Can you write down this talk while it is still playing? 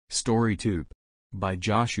StoryTube. By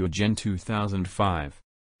Joshua Gen 2005.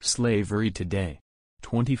 Slavery Today.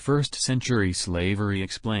 21st Century Slavery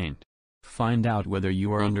Explained. Find out whether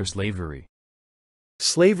you are under slavery.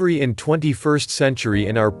 Slavery in 21st century.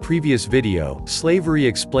 In our previous video, Slavery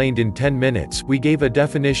Explained in 10 minutes, we gave a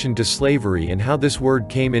definition to slavery and how this word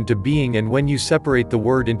came into being, and when you separate the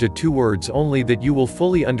word into two words only, that you will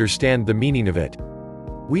fully understand the meaning of it.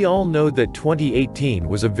 We all know that 2018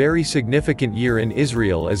 was a very significant year in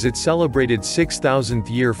Israel as it celebrated 6,000th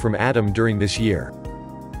year from Adam during this year.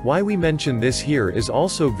 Why we mention this here is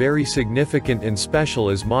also very significant and special,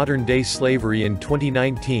 as modern-day slavery in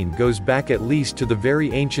 2019 goes back at least to the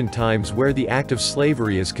very ancient times where the act of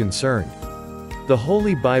slavery is concerned. The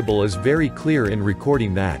Holy Bible is very clear in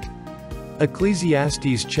recording that.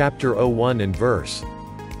 Ecclesiastes chapter 01 and verse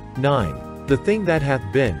 9. The thing that hath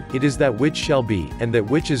been, it is that which shall be, and that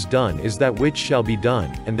which is done is that which shall be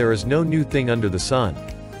done, and there is no new thing under the sun.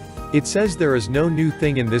 It says there is no new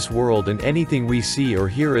thing in this world, and anything we see or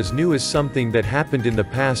hear as new is something that happened in the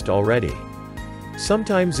past already.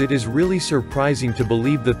 Sometimes it is really surprising to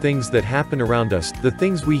believe the things that happen around us, the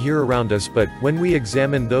things we hear around us, but when we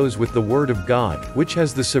examine those with the Word of God, which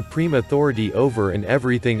has the supreme authority over and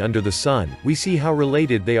everything under the sun, we see how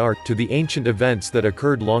related they are to the ancient events that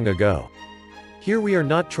occurred long ago. Here we are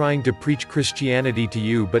not trying to preach Christianity to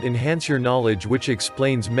you, but enhance your knowledge, which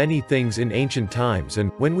explains many things in ancient times,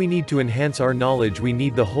 and when we need to enhance our knowledge we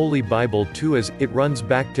need the Holy Bible too, as it runs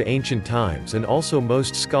back to ancient times, and also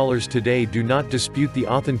most scholars today do not dispute the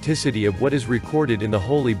authenticity of what is recorded in the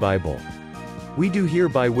Holy Bible. We do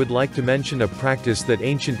hereby would like to mention a practice that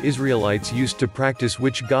ancient Israelites used to practice,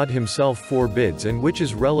 which God Himself forbids and which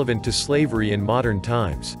is relevant to slavery in modern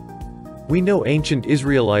times. We know ancient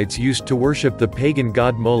Israelites used to worship the pagan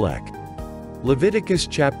god Molech. Leviticus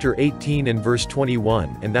chapter 18 and verse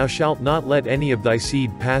 21, And thou shalt not let any of thy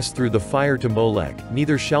seed pass through the fire to Molech,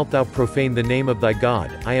 neither shalt thou profane the name of thy God,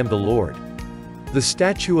 I am the Lord. The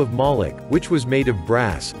statue of Moloch, which was made of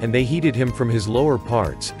brass, and they heated him from his lower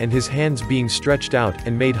parts, and his hands being stretched out,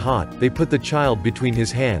 and made hot, they put the child between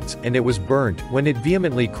his hands, and it was burnt, when it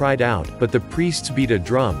vehemently cried out, but the priests beat a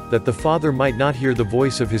drum, that the father might not hear the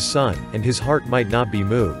voice of his son, and his heart might not be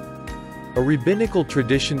moved. A rabbinical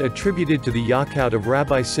tradition attributed to the Yaakov of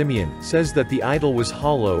Rabbi Simeon says that the idol was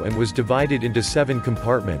hollow and was divided into 7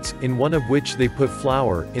 compartments, in one of which they put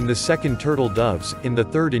flour, in the second turtle doves, in the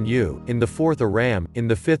third an ewe, in the fourth a ram, in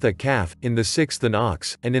the fifth a calf, in the sixth an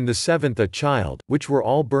ox, and in the seventh a child, which were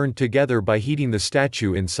all burned together by heating the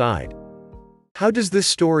statue inside. How does this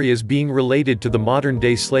story is being related to the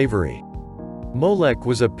modern-day slavery? Molech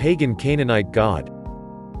was a pagan Canaanite god.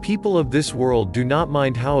 People of this world do not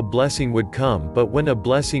mind how a blessing would come, but when a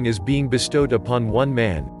blessing is being bestowed upon one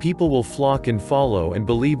man, people will flock and follow and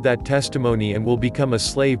believe that testimony and will become a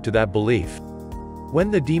slave to that belief. When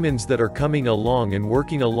the demons that are coming along and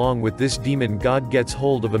working along with this demon god gets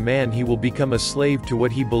hold of a man, he will become a slave to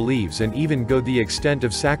what he believes and even go the extent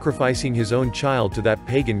of sacrificing his own child to that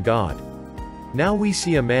pagan god. Now we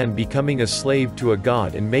see a man becoming a slave to a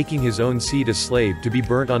god and making his own seed a slave to be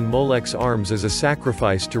burnt on Molech's arms as a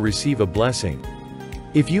sacrifice to receive a blessing.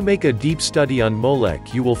 If you make a deep study on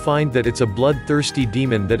Molech, you will find that it's a bloodthirsty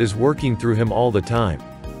demon that is working through him all the time.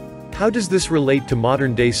 How does this relate to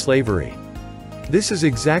modern-day slavery? This is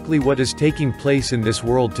exactly what is taking place in this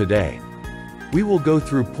world today. We will go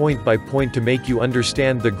through point by point to make you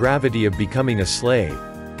understand the gravity of becoming a slave.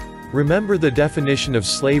 Remember, the definition of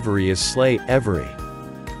slavery is every.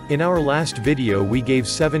 In our last video we gave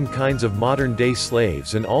 7 kinds of modern-day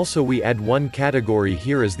slaves, and also we add one category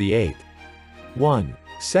here as the 8th. 1.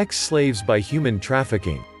 Sex slaves by human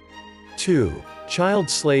trafficking. 2. Child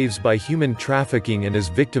slaves by human trafficking and as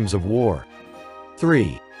victims of war.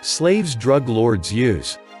 3. Slaves drug lords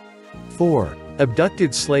use. 4.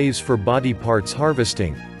 Abducted slaves for body parts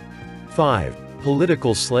harvesting. 5.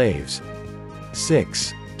 Political slaves.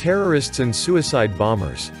 6. Terrorists and suicide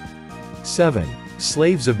bombers. 7.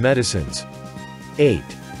 Slaves of medicines. 8.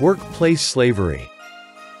 Workplace slavery.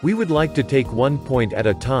 We would like to take one point at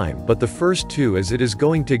a time, but the first 2, as it is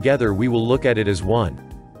going together, we will look at it as one.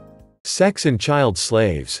 Sex and child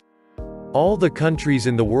slaves. All the countries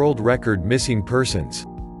in the world record missing persons.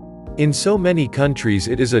 In so many countries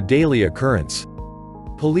it is a daily occurrence.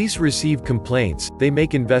 Police receive complaints, they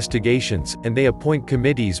make investigations, and they appoint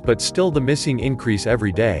committees, but still the missing increase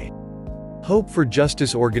every day. Hope for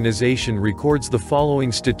Justice organization records the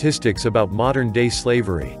following statistics about modern-day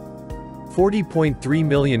slavery. 40.3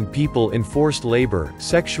 million people in forced labor,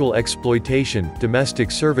 sexual exploitation,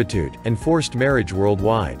 domestic servitude, and forced marriage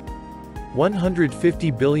worldwide.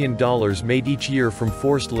 $150 billion made each year from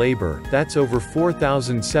forced labor, that's over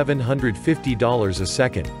 $4,750 a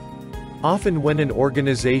second. Often when an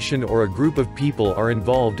organization or a group of people are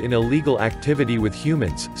involved in illegal activity with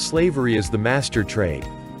humans, slavery is the master trade.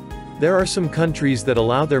 There are some countries that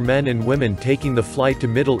allow their men and women taking the flight to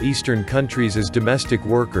Middle Eastern countries as domestic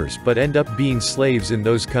workers but end up being slaves in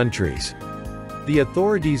those countries. The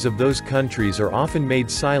authorities of those countries are often made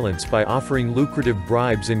silent by offering lucrative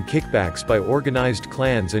bribes and kickbacks by organized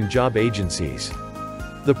clans and job agencies.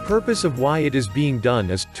 The purpose of why it is being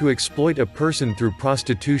done is to exploit a person through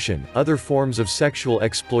prostitution, other forms of sexual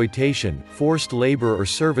exploitation, forced labor or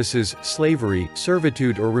services, slavery,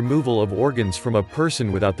 servitude or removal of organs from a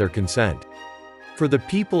person without their consent. For the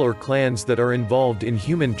people or clans that are involved in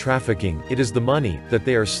human trafficking, it is the money that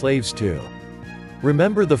they are slaves to.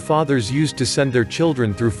 Remember, the fathers used to send their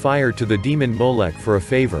children through fire to the demon Molech for a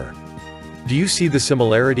favor. Do you see the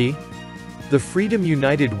similarity? The Freedom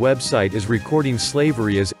United website is recording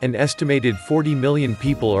slavery as an estimated 40 million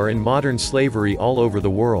people are in modern slavery all over the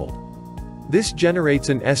world. This generates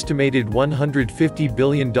an estimated $150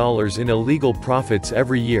 billion in illegal profits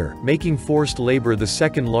every year, making forced labor the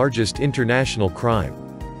second largest international crime.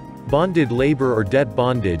 Bonded labor or debt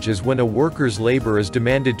bondage is when a worker's labor is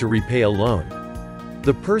demanded to repay a loan.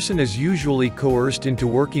 The person is usually coerced into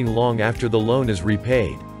working long after the loan is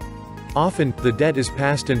repaid. Often, the debt is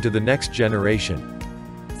passed into the next generation.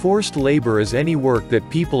 Forced labor is any work that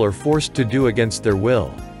people are forced to do against their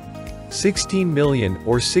will. 16 million,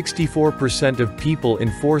 or 64% of people in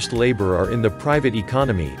forced labor are in the private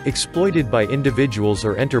economy, exploited by individuals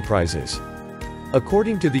or enterprises.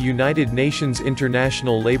 According to the United Nations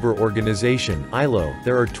International Labour Organization (ILO),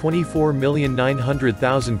 there are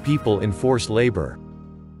 24,900,000 people in forced labor.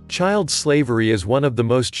 Child slavery is one of the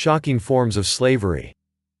most shocking forms of slavery.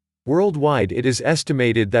 Worldwide, it is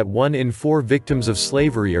estimated that 1 in 4 victims of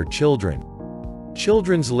slavery are children.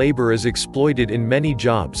 Children's labor is exploited in many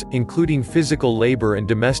jobs, including physical labor and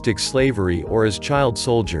domestic slavery or as child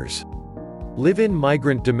soldiers. Live-in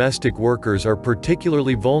migrant domestic workers are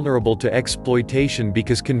particularly vulnerable to exploitation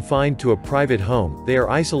because confined to a private home, they are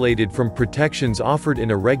isolated from protections offered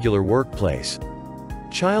in a regular workplace.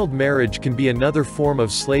 Child marriage can be another form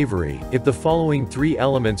of slavery, if the following 3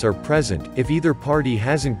 elements are present: if either party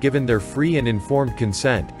hasn't given their free and informed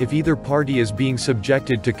consent, if either party is being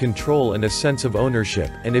subjected to control and a sense of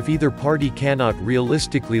ownership, and if either party cannot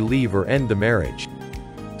realistically leave or end the marriage.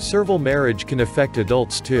 Servile marriage can affect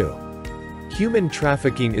adults too. Human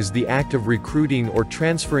trafficking is the act of recruiting or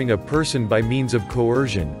transferring a person by means of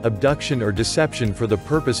coercion, abduction or deception for the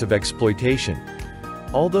purpose of exploitation.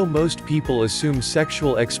 Although most people assume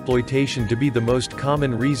sexual exploitation to be the most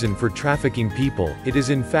common reason for trafficking people, it is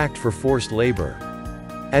in fact for forced labor.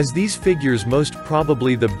 As these figures most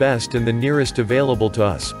probably the best and the nearest available to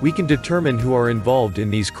us, we can determine who are involved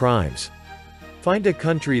in these crimes. Find a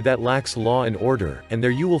country that lacks law and order, and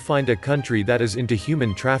there you will find a country that is into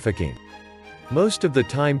human trafficking. Most of the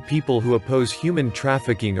time people who oppose human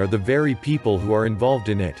trafficking are the very people who are involved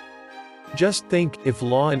in it. Just think, if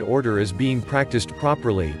law and order is being practiced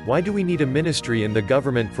properly, why do we need a ministry in the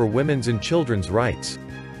government for women's and children's rights?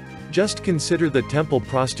 Just consider the temple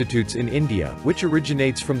prostitutes in India, which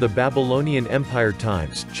originates from the Babylonian Empire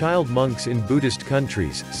times, child monks in Buddhist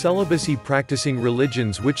countries, celibacy practicing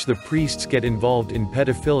religions which the priests get involved in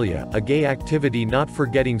pedophilia, a gay activity not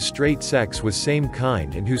forgetting straight sex with same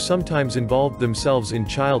kind and who sometimes involve themselves in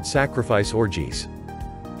child sacrifice orgies.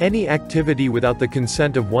 Any activity without the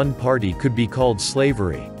consent of one party could be called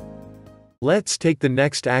slavery. Let's take the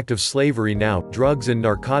next act of slavery now, drugs and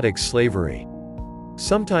narcotics slavery.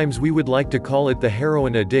 Sometimes we would like to call it the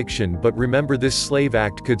heroin addiction, but remember, this slave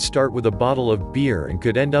act could start with a bottle of beer and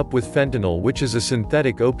could end up with fentanyl, which is a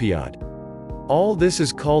synthetic opioid. All this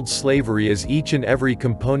is called slavery as each and every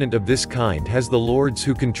component of this kind has the lords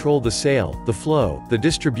who control the sale, the flow, the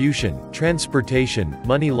distribution, transportation,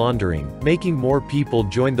 money laundering, making more people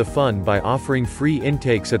join the fun by offering free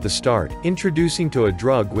intakes at the start, introducing to a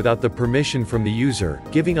drug without the permission from the user,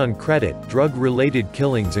 giving on credit, drug-related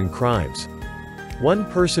killings and crimes. One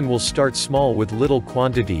person will start small with little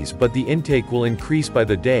quantities, but the intake will increase by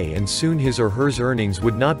the day and soon his or her earnings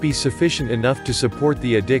would not be sufficient enough to support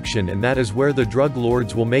the addiction, and that is where the drug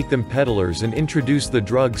lords will make them peddlers and introduce the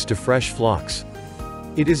drugs to fresh flocks.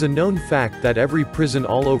 It is a known fact that every prison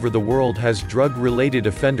all over the world has drug-related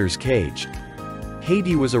offenders caged.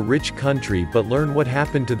 Haiti was a rich country, but learn what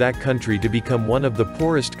happened to that country to become one of the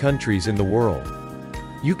poorest countries in the world.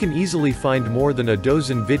 You can easily find more than a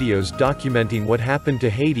dozen videos documenting what happened to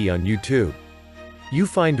Haiti on YouTube. You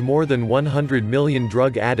find more than 100 million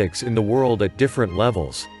drug addicts in the world at different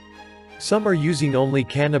levels. Some are using only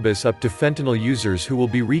cannabis, up to fentanyl users who will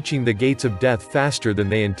be reaching the gates of death faster than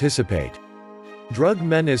they anticipate. Drug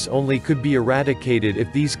menace only could be eradicated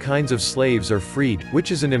if these kinds of slaves are freed,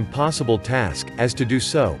 which is an impossible task, as to do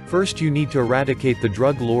so, first you need to eradicate the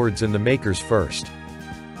drug lords and the makers first.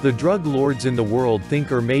 The drug lords in the world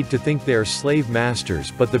are made to think they are slave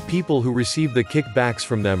masters, but the people who receive the kickbacks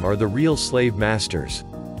from them are the real slave masters.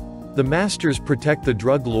 The masters protect the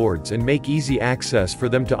drug lords and make easy access for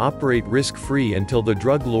them to operate risk-free until the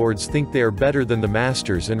drug lords think they are better than the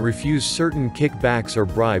masters and refuse certain kickbacks or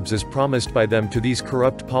bribes as promised by them to these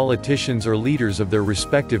corrupt politicians or leaders of their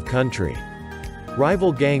respective country.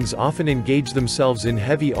 Rival gangs often engage themselves in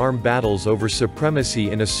heavy armed battles over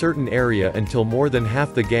supremacy in a certain area until more than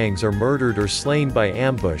half the gangs are murdered or slain by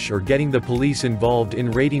ambush or getting the police involved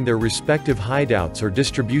in raiding their respective hideouts or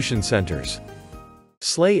distribution centers.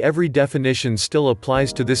 Slay every definition still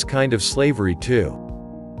applies to this kind of slavery too.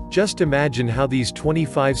 Just imagine how these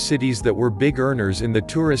 25 cities that were big earners in the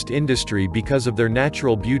tourist industry because of their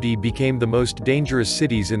natural beauty became the most dangerous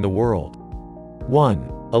cities in the world.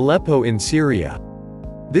 1. Aleppo in Syria.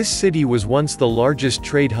 This city was once the largest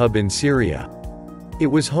trade hub in Syria. It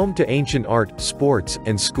was home to ancient art, sports,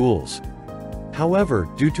 and schools. However,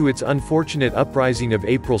 due to its unfortunate uprising of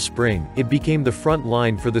April-Spring, it became the front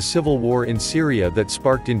line for the civil war in Syria that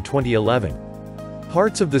sparked in 2011.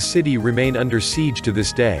 Parts of the city remain under siege to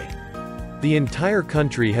this day. The entire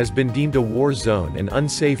country has been deemed a war zone and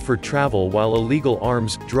unsafe for travel while illegal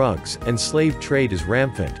arms, drugs, and slave trade is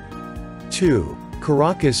rampant. 2.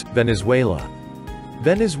 Caracas, Venezuela.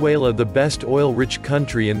 Venezuela, the best oil-rich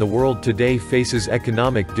country in the world today, faces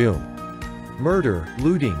economic doom. Murder,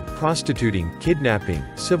 looting, prostituting, kidnapping,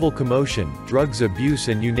 civil commotion, drugs abuse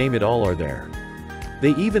and you name it all are there.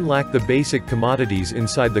 They even lack the basic commodities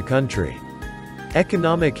inside the country.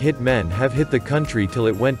 Economic hitmen have hit the country till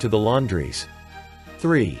it went to the laundries.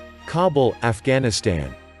 3. Kabul,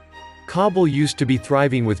 Afghanistan. Kabul used to be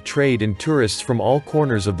thriving with trade and tourists from all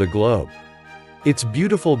corners of the globe. Its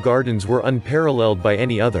beautiful gardens were unparalleled by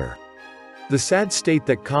any other. The sad state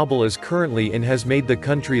that Kabul is currently in has made the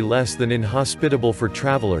country less than inhospitable for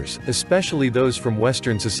travelers, especially those from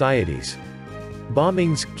Western societies.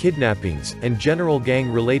 Bombings, kidnappings, and general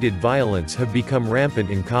gang-related violence have become rampant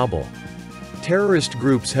in Kabul. Terrorist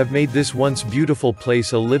groups have made this once beautiful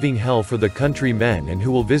place a living hell for the countrymen and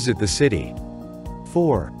who will visit the city.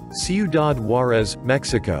 4. Ciudad Juárez,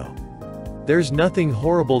 Mexico. There's nothing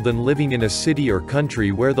horrible than living in a city or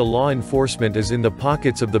country where the law enforcement is in the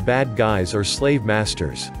pockets of the bad guys or slave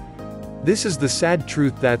masters. This is the sad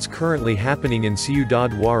truth that's currently happening in Ciudad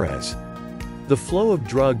Juárez. The flow of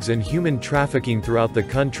drugs and human trafficking throughout the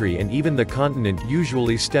country and even the continent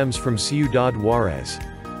usually stems from Ciudad Juárez.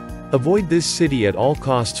 Avoid this city at all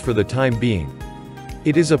costs for the time being.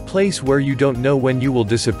 It is a place where you don't know when you will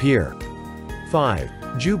disappear. 5.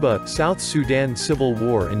 Juba, South Sudan. Civil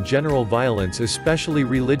war and general violence, especially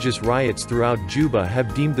religious riots throughout Juba,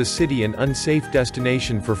 have deemed the city an unsafe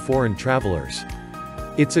destination for foreign travelers.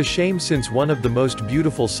 It's a shame, since one of the most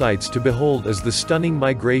beautiful sights to behold is the stunning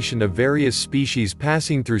migration of various species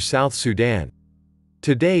passing through South Sudan.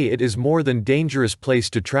 Today it is more than dangerous place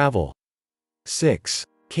to travel. 6.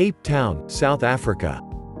 Cape Town, South Africa.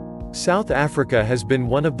 South Africa has been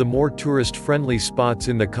one of the more tourist-friendly spots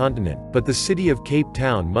in the continent, but the city of Cape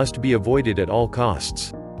Town must be avoided at all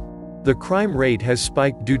costs. The crime rate has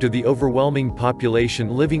spiked due to the overwhelming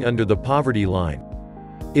population living under the poverty line.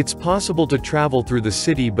 It's possible to travel through the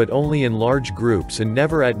city but only in large groups and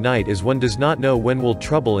never at night, as one does not know when will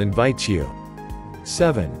trouble invites you.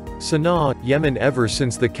 7. Sana'a, Yemen. Ever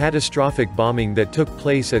since the catastrophic bombing that took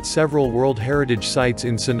place at several World Heritage Sites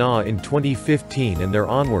in Sana'a in 2015 and there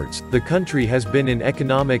onwards, the country has been in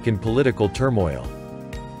economic and political turmoil.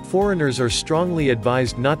 Foreigners are strongly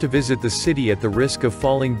advised not to visit the city at the risk of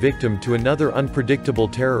falling victim to another unpredictable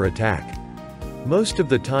terror attack. Most of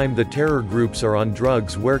the time the terror groups are on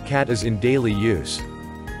drugs where cat is in daily use.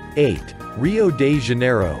 8. Rio de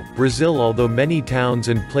Janeiro, Brazil. Although many towns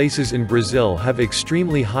and places in Brazil have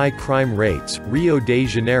extremely high crime rates, Rio de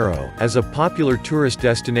Janeiro, as a popular tourist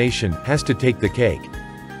destination, has to take the cake.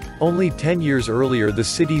 Only 10 years earlier the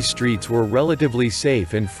city's streets were relatively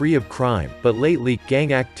safe and free of crime, but lately,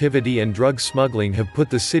 gang activity and drug smuggling have put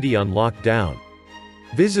the city on lockdown.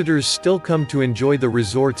 Visitors still come to enjoy the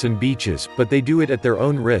resorts and beaches, but they do it at their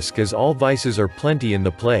own risk, as all vices are plenty in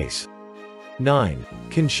the place. 9.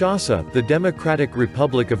 Kinshasa, the Democratic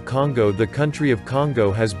Republic of Congo. The country of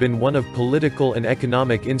Congo has been one of political and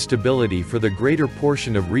economic instability for the greater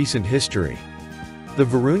portion of recent history. The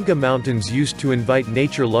Virunga Mountains used to invite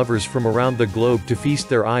nature lovers from around the globe to feast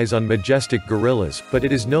their eyes on majestic gorillas, but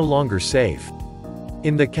it is no longer safe.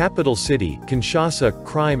 In the capital city, Kinshasa,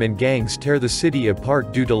 crime and gangs tear the city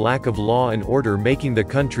apart due to lack of law and order, making the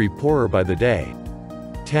country poorer by the day.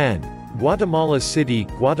 10. Guatemala City.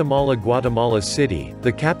 Guatemala City,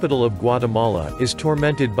 the capital of Guatemala, is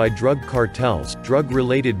tormented by drug cartels,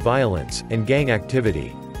 drug-related violence, and gang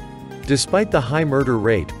activity. Despite the high murder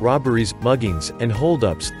rate, robberies, muggings, and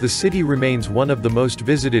holdups, the city remains one of the most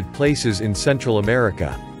visited places in Central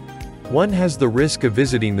America. One has the risk of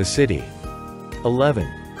visiting the city.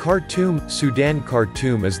 11. Khartoum, Sudan.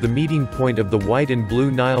 Khartoum is the meeting point of the White and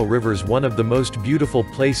Blue Nile rivers, one of the most beautiful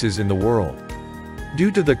places in the world.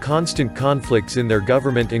 Due to the constant conflicts in their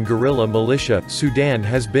government and guerrilla militia, Sudan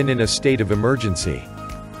has been in a state of emergency.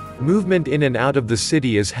 Movement in and out of the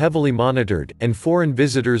city is heavily monitored, and foreign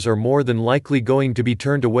visitors are more than likely going to be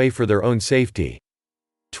turned away for their own safety.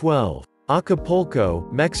 12. Acapulco,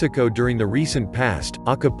 Mexico. During the recent past,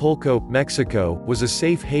 Acapulco, Mexico, was a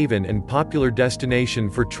safe haven and popular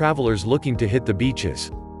destination for travelers looking to hit the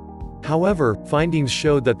beaches. However, findings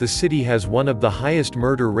showed that the city has one of the highest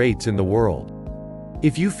murder rates in the world.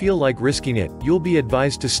 If you feel like risking it, you'll be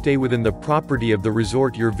advised to stay within the property of the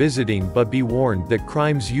resort you're visiting, but be warned that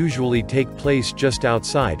crimes usually take place just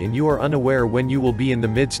outside and you are unaware when you will be in the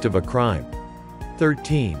midst of a crime.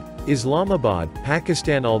 13. Islamabad,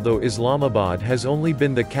 Pakistan. Although Islamabad has only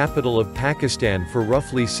been the capital of Pakistan for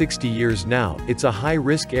roughly 60 years now, it's a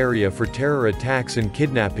high-risk area for terror attacks and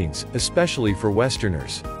kidnappings, especially for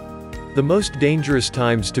Westerners. The most dangerous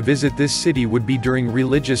times to visit this city would be during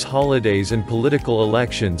religious holidays and political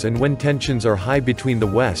elections, and when tensions are high between the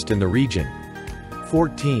West and the region.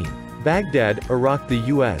 14. Baghdad, Iraq. The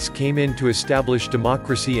U.S. came in to establish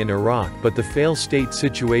democracy in Iraq, but the failed state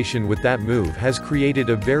situation with that move has created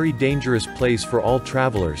a very dangerous place for all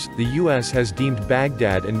travelers. The U.S. has deemed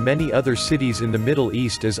Baghdad and many other cities in the Middle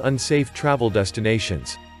East as unsafe travel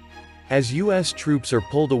destinations. As U.S. troops are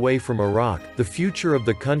pulled away from Iraq, the future of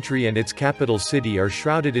the country and its capital city are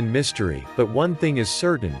shrouded in mystery, but one thing is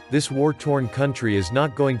certain: this war-torn country is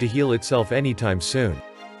not going to heal itself anytime soon.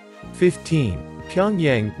 15.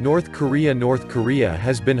 Pyongyang, North Korea. North Korea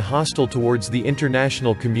has been hostile towards the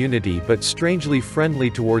international community but strangely friendly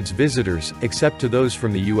towards visitors, except to those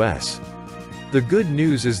from the U.S. The good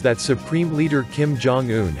news is that Supreme Leader Kim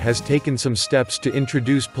Jong-un has taken some steps to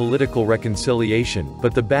introduce political reconciliation,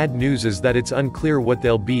 but the bad news is that it's unclear what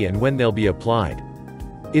they'll be and when they'll be applied.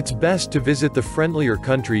 It's best to visit the friendlier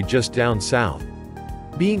country just down south.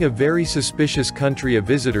 Being a very suspicious country of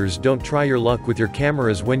visitors, don't try your luck with your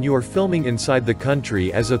cameras when you are filming inside the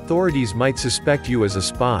country, as authorities might suspect you as a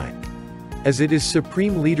spy. As it is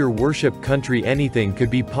Supreme Leader worship country, anything could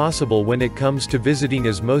be possible when it comes to visiting,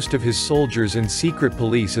 as most of his soldiers and secret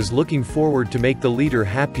police is looking forward to make the leader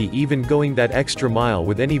happy, even going that extra mile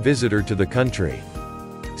with any visitor to the country.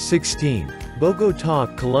 16.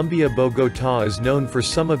 Bogotá, Colombia. Bogotá is known for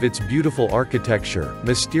some of its beautiful architecture,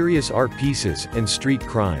 mysterious art pieces, and street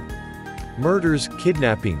crime. Murders,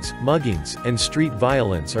 kidnappings, muggings, and street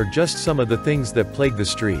violence are just some of the things that plague the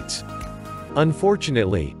streets.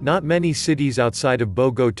 Unfortunately, not many cities outside of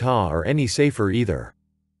Bogotá are any safer either.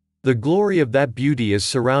 The glory of that beauty is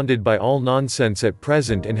surrounded by all nonsense at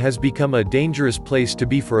present and has become a dangerous place to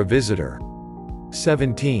be for a visitor.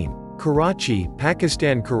 17. Karachi,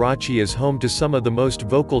 Pakistan. Karachi is home to some of the most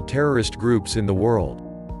vocal terrorist groups in the world.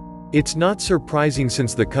 It's not surprising,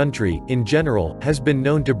 since the country, in general, has been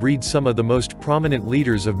known to breed some of the most prominent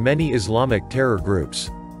leaders of many Islamic terror groups.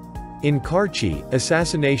 In Karachi,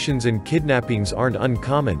 assassinations and kidnappings aren't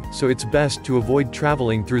uncommon, so it's best to avoid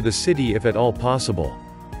traveling through the city if at all possible.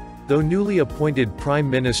 Though newly appointed Prime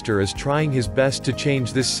Minister is trying his best to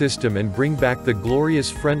change this system and bring back the glorious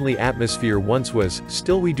friendly atmosphere once was,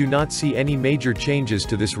 still we do not see any major changes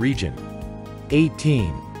to this region.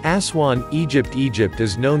 18. Aswan, Egypt. Egypt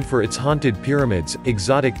is known for its haunted pyramids,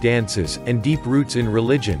 exotic dances, and deep roots in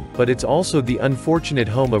religion, but it's also the unfortunate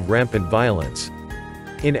home of rampant violence.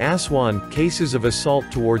 In Aswan, cases of assault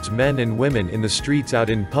towards men and women in the streets out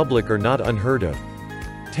in public are not unheard of.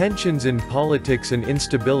 Tensions in politics and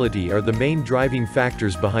instability are the main driving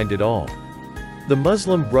factors behind it all. The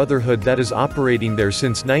Muslim Brotherhood that is operating there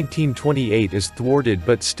since 1928 is thwarted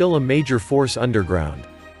but still a major force underground.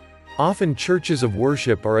 Often churches of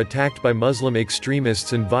worship are attacked by Muslim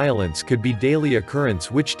extremists, and violence could be daily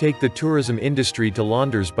occurrence which take the tourism industry to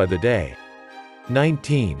launders by the day.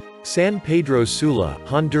 19. San Pedro Sula,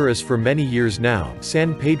 Honduras. For many years now,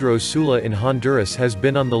 San Pedro Sula in Honduras has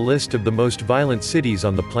been on the list of the most violent cities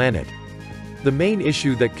on the planet. The main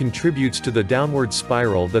issue that contributes to the downward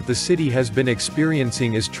spiral that the city has been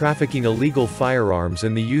experiencing is trafficking illegal firearms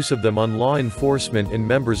and the use of them on law enforcement and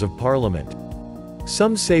members of parliament.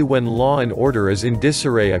 Some say when law and order is in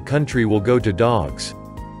disarray, a country will go to dogs.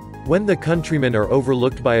 When the countrymen are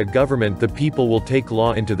overlooked by a government, the people will take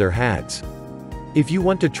law into their hands. If you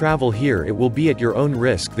want to travel here, it will be at your own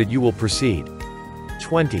risk that you will proceed.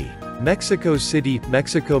 20. Mexico City,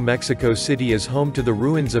 Mexico. Mexico City is home to the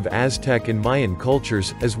ruins of Aztec and Mayan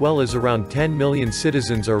cultures, as well as around 10 million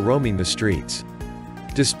citizens are roaming the streets.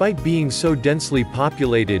 Despite being so densely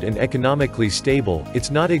populated and economically stable, it's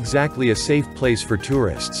not exactly a safe place for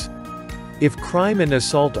tourists. If crime and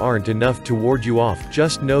assault aren't enough to ward you off,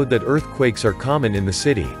 just know that earthquakes are common in the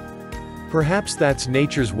city. Perhaps that's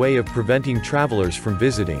nature's way of preventing travelers from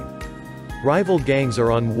visiting. Rival gangs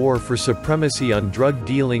are on war for supremacy on drug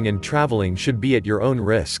dealing, and traveling should be at your own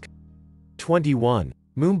risk. 21.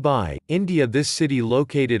 Mumbai, India. This city,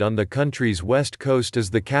 located on the country's west coast, is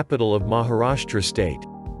the capital of Maharashtra state.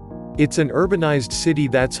 It's an urbanized city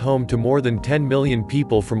that's home to more than 10 million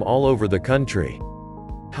people from all over the country.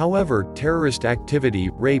 However, terrorist activity,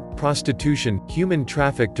 rape, prostitution, human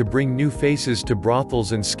traffic to bring new faces to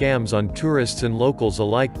brothels, and scams on tourists and locals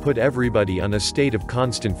alike put everybody on a state of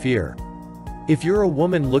constant fear. If you're a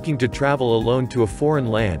woman looking to travel alone to a foreign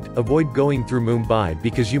land, avoid going through Mumbai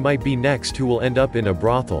because you might be next who will end up in a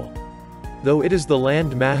brothel. Though it is the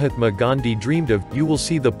land Mahatma Gandhi dreamed of, you will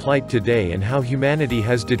see the plight today and how humanity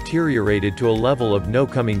has deteriorated to a level of no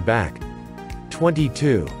coming back.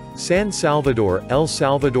 22. San Salvador, El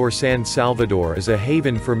Salvador. San Salvador is a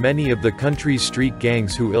haven for many of the country's street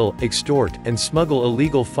gangs who extort, and smuggle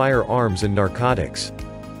illegal firearms and narcotics.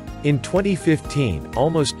 In 2015,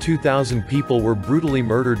 almost 2,000 people were brutally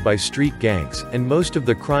murdered by street gangs, and most of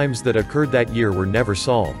the crimes that occurred that year were never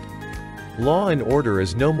solved. Law and order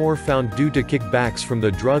is no more found due to kickbacks from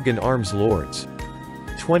the drug and arms lords.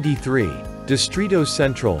 23. Distrito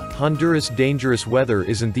Central, Honduras. Dangerous weather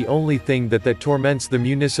isn't the only thing that torments the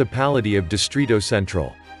municipality of Distrito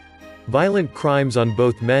Central. Violent crimes on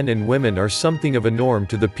both men and women are something of a norm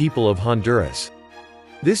to the people of Honduras.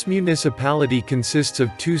 This municipality consists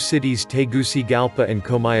of two cities, Tegucigalpa and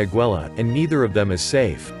Comayagüela, and neither of them is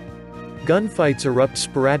safe. Gunfights erupt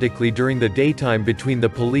sporadically during the daytime between the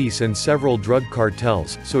police and several drug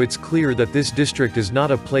cartels, so it's clear that this district is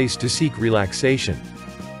not a place to seek relaxation.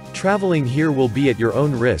 Traveling here will be at your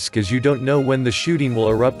own risk, as you don't know when the shooting will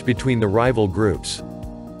erupt between the rival groups.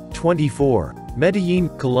 24. Medellin,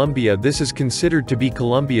 Colombia. This is considered to be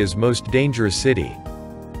Colombia's most dangerous city.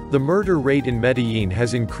 The murder rate in Medellin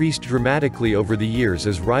has increased dramatically over the years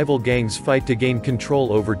as rival gangs fight to gain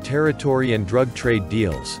control over territory and drug trade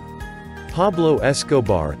deals. Pablo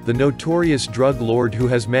Escobar, the notorious drug lord who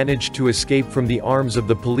has managed to escape from the arms of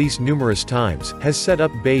the police numerous times, has set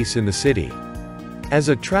up base in the city. As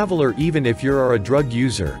a traveler, even if you are a drug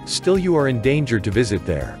user, still you are in danger to visit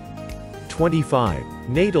there. 25.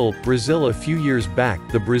 Natal, Brazil. A few years back,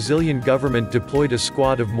 the Brazilian government deployed a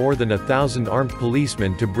squad of more than 1,000 armed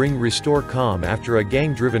policemen to restore calm after a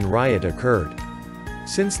gang-driven riot occurred.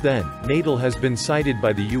 Since then, Natal has been cited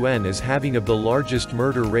by the UN as having of the largest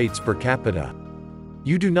murder rates per capita.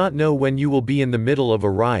 You do not know when you will be in the middle of a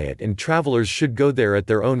riot, and travelers should go there at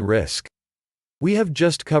their own risk. We have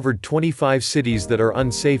just covered 25 cities that are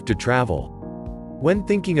unsafe to travel. When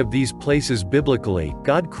thinking of these places biblically,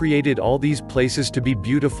 God created all these places to be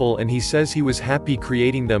beautiful, and He says He was happy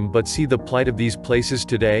creating them, but see the plight of these places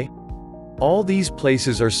today? All these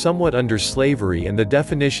places are somewhat under slavery, and the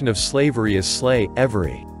definition of slavery is slay,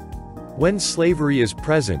 every. When slavery is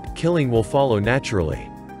present, killing will follow naturally.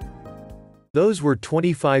 Those were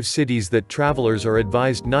 25 cities that travelers are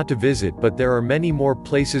advised not to visit, but there are many more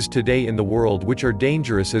places today in the world which are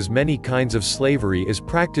dangerous, as many kinds of slavery is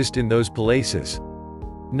practiced in those places.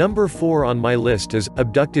 Number 4 on my list is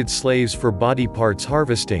abducted slaves for body parts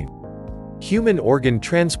harvesting. Human organ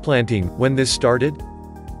transplanting. When this started?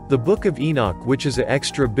 The Book of Enoch, which is an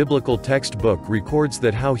extra-biblical textbook, records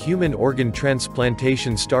that how human organ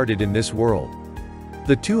transplantation started in this world.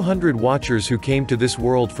 The 200 watchers who came to this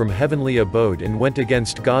world from heavenly abode and went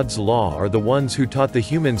against God's law are the ones who taught the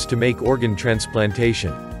humans to make organ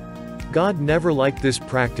transplantation. God never liked this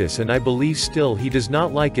practice, and I believe still He does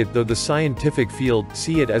not like it, though the scientific field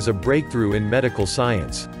see it as a breakthrough in medical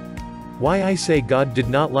science. Why I say God did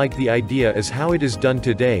not like the idea is how it is done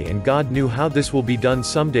today, and God knew how this will be done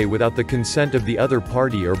someday without the consent of the other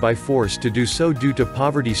party or by force to do so due to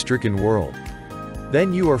poverty-stricken world.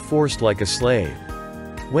 Then you are forced like a slave.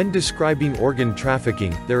 When describing organ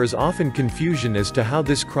trafficking, there is often confusion as to how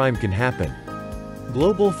this crime can happen.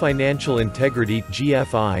 Global Financial Integrity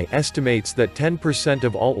 (GFI) estimates that 10%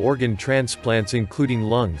 of all organ transplants including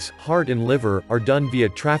lungs, heart and liver, are done via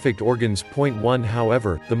trafficked organs. 1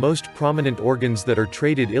 However, the most prominent organs that are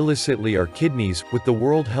traded illicitly are kidneys, with the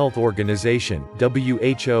World Health Organization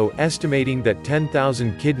 (WHO) estimating that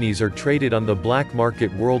 10,000 kidneys are traded on the black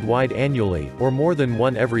market worldwide annually, or more than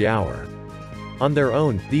one every hour. On their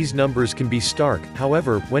own, these numbers can be stark,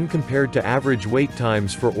 however, when compared to average wait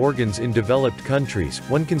times for organs in developed countries,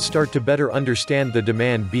 one can start to better understand the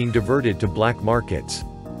demand being diverted to black markets.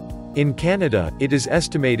 In Canada, it is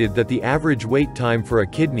estimated that the average wait time for a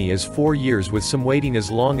kidney is 4 years, with some waiting as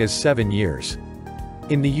long as 7 years.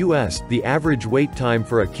 In the US, the average wait time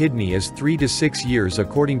for a kidney is 3 to 6 years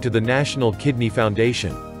according to the National Kidney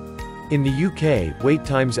Foundation. In the UK, wait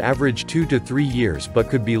times average 2 to 3 years but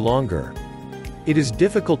could be longer. It is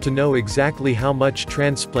difficult to know exactly how much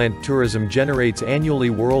transplant tourism generates annually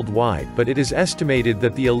worldwide, but it is estimated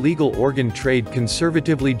that the illegal organ trade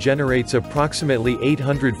conservatively generates approximately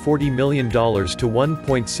 $840 million to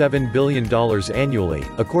 $1.7 billion annually,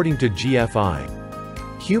 according to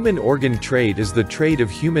GFI. Human organ trade is the trade of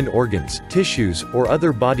human organs, tissues, or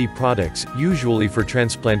other body products, usually for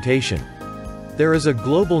transplantation. There is a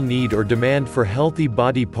global need or demand for healthy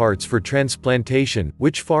body parts for transplantation,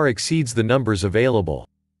 which far exceeds the numbers available.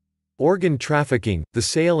 Organ trafficking, the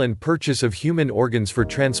sale and purchase of human organs for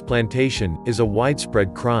transplantation, is a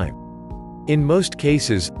widespread crime. In most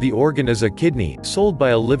cases, the organ is a kidney, sold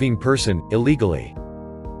by a living person, illegally.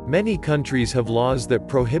 Many countries have laws that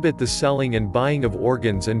prohibit the selling and buying of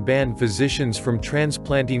organs and ban physicians from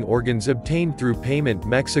transplanting organs obtained through payment.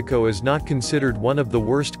 Mexico is not considered one of the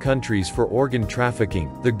worst countries for organ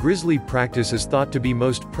trafficking. The grisly practice is thought to be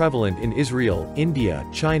most prevalent in Israel, India,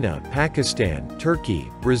 China, Pakistan,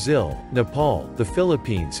 Turkey, Brazil, Nepal, the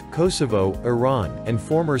Philippines, Kosovo, Iran, and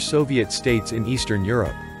former Soviet states in Eastern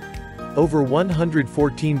Europe. Over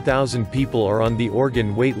 114,000 people are on the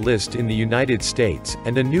organ wait list in the United States,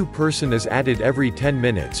 and a new person is added every 10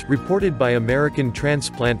 minutes, reported by American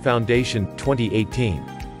Transplant Foundation, 2018.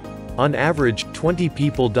 On average, 20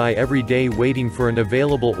 people die every day waiting for an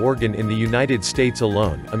available organ in the United States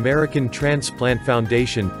alone, American Transplant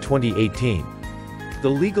Foundation, 2018. The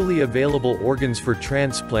legally available organs for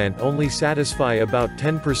transplant only satisfy about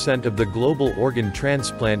 10% of the global organ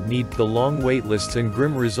transplant need. The long waitlists and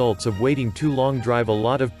grim results of waiting too long drive a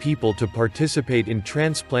lot of people to participate in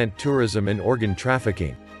transplant tourism and organ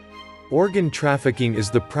trafficking. Organ trafficking is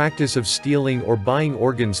the practice of stealing or buying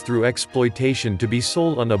organs through exploitation to be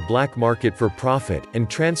sold on a black market for profit, and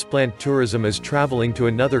transplant tourism is traveling to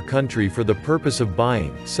another country for the purpose of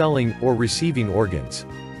buying, selling, or receiving organs.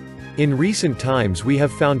 In recent times we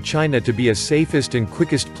have found China to be a safest and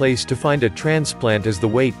quickest place to find a transplant, as the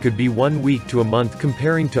wait could be 1 week to a month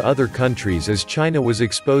comparing to other countries, as China was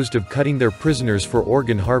exposed of cutting their prisoners for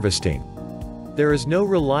organ harvesting. There is no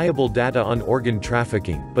reliable data on organ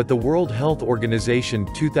trafficking, but the World Health Organization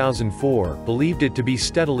 2004 believed it to be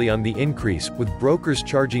steadily on the increase, with brokers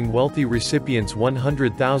charging wealthy recipients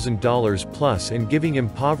 $100,000 plus and giving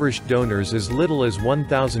impoverished donors as little as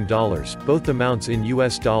 $1,000, both amounts in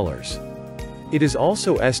US dollars. It is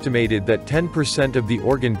also estimated that 10% of the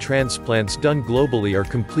organ transplants done globally are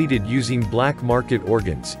completed using black market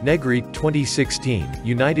organs. Negri, 2016,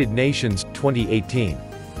 United Nations, 2018.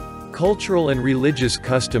 Cultural and religious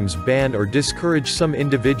customs ban or discourage some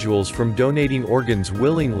individuals from donating organs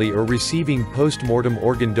willingly or receiving post-mortem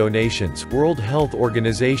organ donations. World Health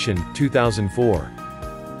Organization, 2004.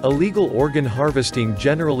 Illegal organ harvesting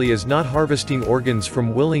generally is not harvesting organs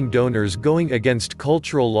from willing donors going against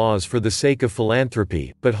cultural laws for the sake of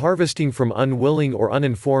philanthropy, but harvesting from unwilling or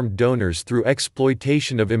uninformed donors through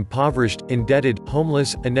exploitation of impoverished, indebted,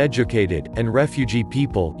 homeless, uneducated, and refugee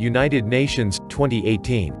people. United Nations,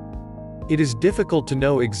 2018. It is difficult to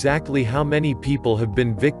know exactly how many people have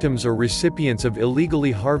been victims or recipients of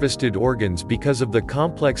illegally harvested organs because of the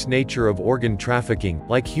complex nature of organ trafficking,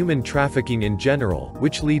 like human trafficking in general,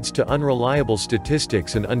 which leads to unreliable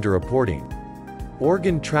statistics and underreporting.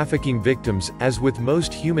 Organ trafficking victims, as with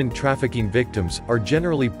most human trafficking victims, are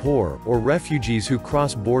generally poor, or refugees who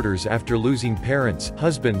cross borders after losing parents,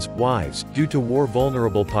 husbands, wives, due to war.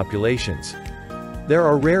 Vulnerable populations. There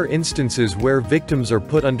are rare instances where victims are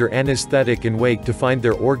put under anesthetic and wait to find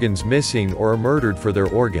their organs missing or are murdered for their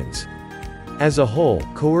organs. As a whole,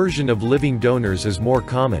 coercion of living donors is more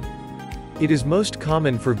common. It is most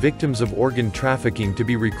common for victims of organ trafficking to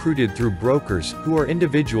be recruited through brokers, who are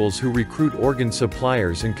individuals who recruit organ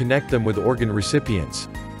suppliers and connect them with organ recipients.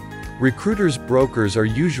 Recruiters, brokers are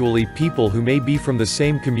usually people who may be from the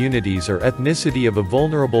same communities or ethnicity of a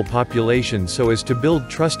vulnerable population so as to build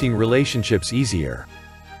trusting relationships easier.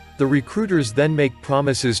 The recruiters then make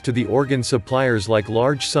promises to the organ suppliers like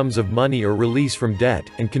large sums of money or release from debt,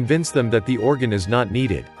 and convince them that the organ is not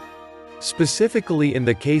needed. Specifically in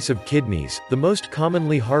the case of kidneys, the most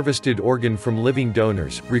commonly harvested organ from living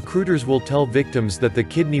donors, recruiters will tell victims that the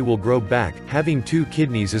kidney will grow back, having two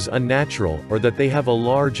kidneys is unnatural, or that they have a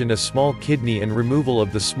large and a small kidney and removal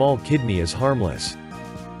of the small kidney is harmless.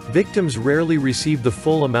 Victims rarely receive the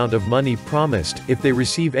full amount of money promised, if they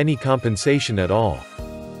receive any compensation at all.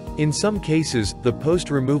 In some cases, the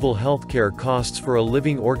post-removal healthcare costs for a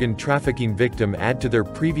living organ trafficking victim add to their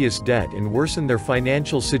previous debt and worsen their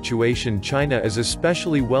financial situation. China is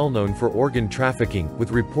especially well known for organ trafficking,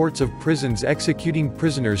 with reports of prisons executing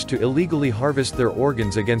prisoners to illegally harvest their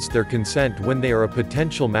organs against their consent when they are a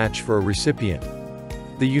potential match for a recipient.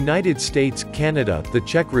 The United States, Canada, the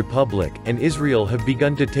Czech Republic, and Israel have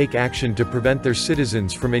begun to take action to prevent their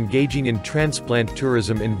citizens from engaging in transplant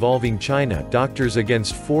tourism involving China. Doctors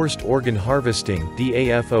Against Forced Organ Harvesting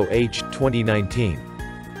 (DAFOH) 2019.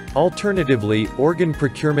 Alternatively, organ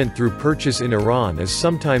procurement through purchase in Iran is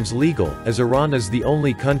sometimes legal, as Iran is the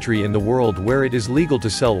only country in the world where it is legal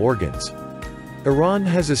to sell organs. Iran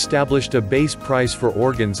has established a base price for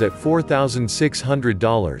organs at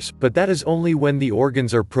 $4,600, but that is only when the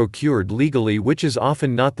organs are procured legally, which is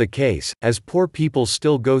often not the case, as poor people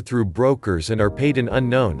still go through brokers and are paid an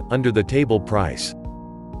unknown, under-the-table price.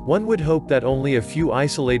 One would hope that only a few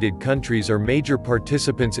isolated countries are major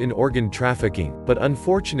participants in organ trafficking, but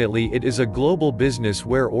unfortunately it is a global business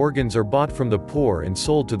where organs are bought from the poor and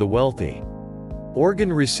sold to the wealthy.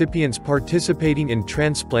 Organ recipients participating in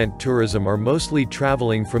transplant tourism are mostly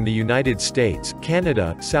traveling from the United States,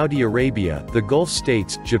 Canada, Saudi Arabia, the Gulf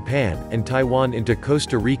states, Japan, and Taiwan into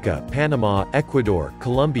Costa Rica, Panama, Ecuador,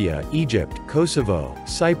 Colombia, Egypt, Kosovo,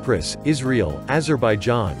 Cyprus, Israel,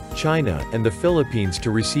 Azerbaijan, China, and the Philippines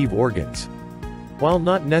to receive organs. While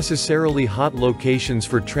not necessarily hot locations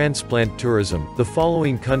for transplant tourism, the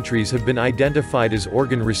following countries have been identified as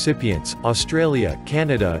organ recipients: Australia,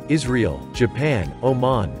 Canada, Israel, Japan,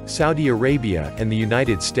 Oman, Saudi Arabia, and the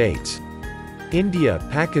United States. India,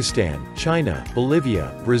 Pakistan, China,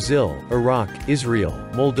 Bolivia, Brazil, Iraq, Israel,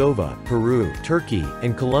 Moldova, Peru, Turkey,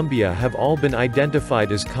 and Colombia have all been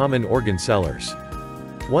identified as common organ sellers.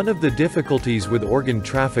 One of the difficulties with organ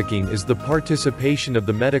trafficking is the participation of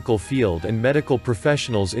the medical field and medical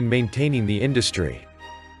professionals in maintaining the industry.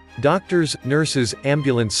 Doctors, nurses,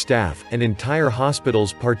 ambulance staff, and entire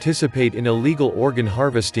hospitals participate in illegal organ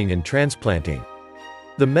harvesting and transplanting.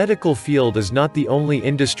 The medical field is not the only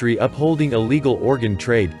industry upholding illegal organ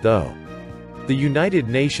trade, though. The United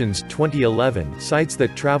Nations 2011 cites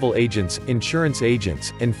that travel agents, insurance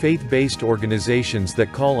agents, and faith-based organizations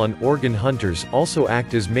that call on organ hunters also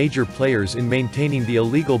act as major players in maintaining the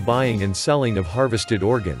illegal buying and selling of harvested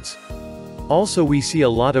organs. Also, we see a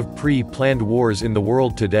lot of pre-planned wars in the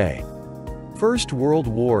world today. First World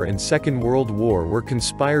War and Second World War were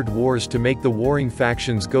conspired wars to make the warring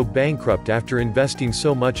factions go bankrupt after investing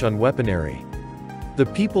so much on weaponry. The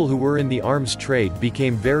people who were in the arms trade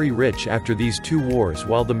became very rich after these two wars,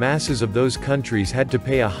 while the masses of those countries had to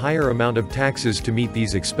pay a higher amount of taxes to meet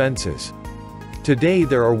these expenses. Today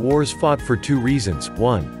there are wars fought for two reasons: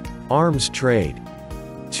 1. Arms trade.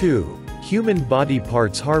 2. Human body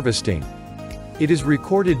parts harvesting. It is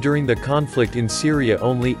recorded during the conflict in Syria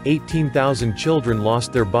only 18,000 children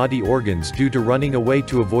lost their body organs due to running away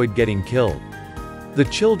to avoid getting killed. The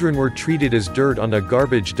children were treated as dirt on a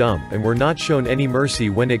garbage dump and were not shown any mercy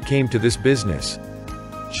when it came to this business.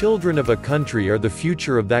 Children of a country are the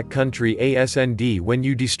future of that country, and when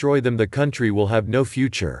you destroy them, the country will have no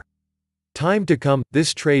future. Time to come,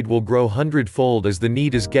 this trade will grow hundredfold as the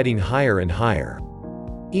need is getting higher and higher.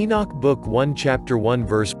 Enoch Book 1 Chapter 1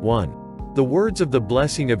 Verse 1. The words of the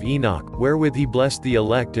blessing of Enoch, wherewith he blessed the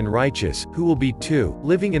elect and righteous, who will be 2,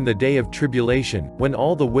 living in the day of tribulation, when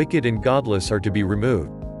all the wicked and godless are to be removed.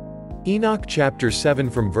 Enoch chapter 7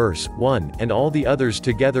 from verse 1, And all the others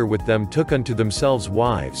together with them took unto themselves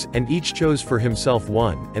wives, and each chose for himself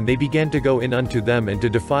one, and they began to go in unto them and to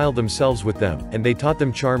defile themselves with them, and they taught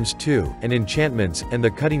them charms too, and enchantments, and the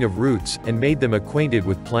cutting of roots, and made them acquainted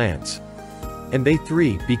with plants. And they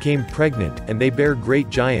 3 became pregnant, and they bare great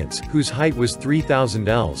giants, whose height was 3,000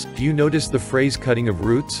 ells. Do you notice the phrase cutting of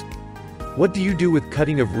roots? What do you do with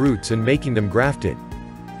cutting of roots and making them grafted?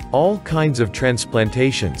 All kinds of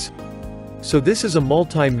transplantations. So this is a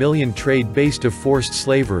multi-million trade based of forced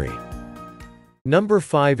slavery. Number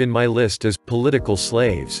 5 in my list is political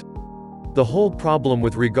slaves. The whole problem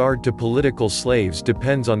with regard to political slaves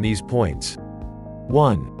depends on these points.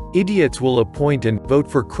 1. Idiots will appoint and vote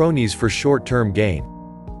for cronies for short-term gain.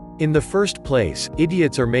 In the first place,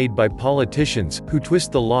 idiots are made by politicians, who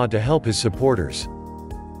twist the law to help his supporters.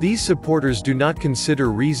 These supporters do not consider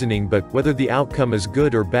reasoning but, whether the outcome is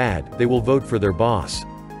good or bad, they will vote for their boss.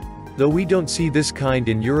 Though we don't see this kind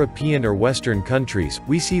in European or Western countries,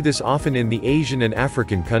 we see this often in the Asian and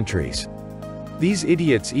African countries. These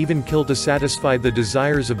idiots even kill to satisfy the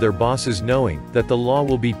desires of their bosses, knowing that the law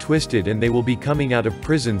will be twisted and they will be coming out of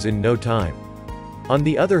prisons in no time. On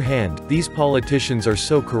the other hand, these politicians are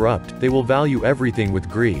so corrupt, they will value everything with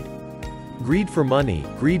greed. Greed for money,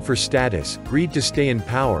 greed for status, greed to stay in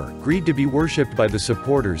power, greed to be worshipped by the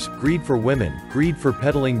supporters, greed for women, greed for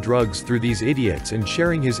peddling drugs through these idiots and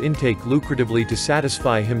sharing his intake lucratively to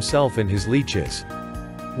satisfy himself and his leeches.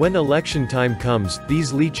 When election time comes,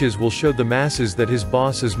 these leeches will show the masses that his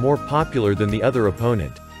boss is more popular than the other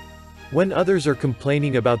opponent. When others are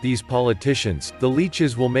complaining about these politicians, the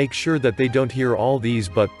leeches will make sure that they don't hear all these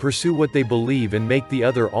but pursue what they believe and make the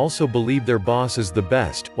other also believe their boss is the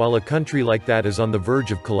best, while a country like that is on the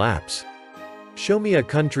verge of collapse. Show me a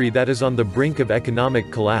country that is on the brink of economic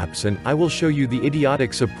collapse and I will show you the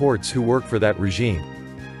idiotic supports who work for that regime.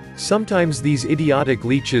 Sometimes these idiotic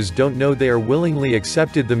leeches don't know they are willingly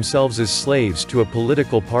accepted themselves as slaves to a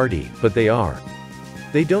political party, but they are.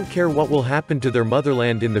 They don't care what will happen to their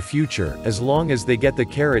motherland in the future, as long as they get the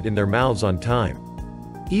carrot in their mouths on time.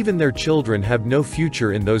 Even their children have no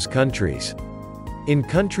future in those countries. In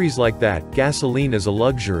countries like that, gasoline is a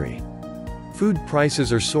luxury. Food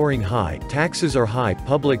prices are soaring high, taxes are high,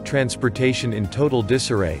 public transportation in total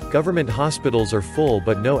disarray, government hospitals are full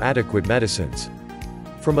but no adequate medicines.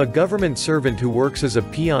 From a government servant who works as a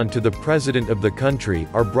peon to the president of the country,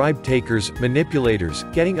 are bribe takers, manipulators,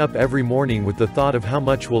 getting up every morning with the thought of how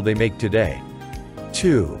much will they make today.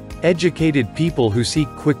 2. Educated people who seek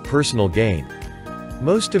quick personal gain.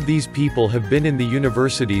 Most of these people have been in the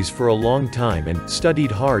universities for a long time and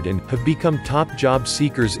studied hard and have become top job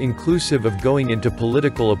seekers inclusive of going into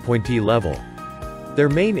political appointee level. Their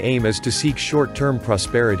main aim is to seek short-term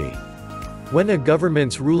prosperity. When a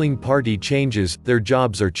government's ruling party changes, their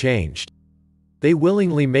jobs are changed. They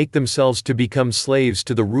willingly make themselves to become slaves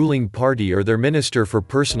to the ruling party or their minister for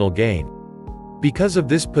personal gain. Because of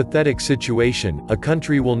this pathetic situation, a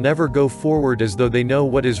country will never go forward as though they know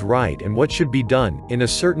what is right and what should be done in a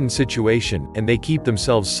certain situation, and they keep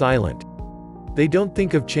themselves silent. They don't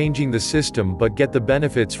think of changing the system but get the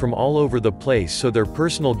benefits from all over the place, so their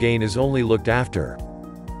personal gain is only looked after.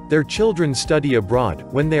 Their children study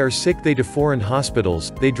abroad, when they are sick they to foreign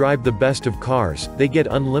hospitals, they drive the best of cars, they get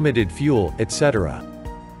unlimited fuel, etc.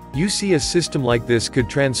 You see, a system like this could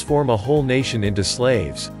transform a whole nation into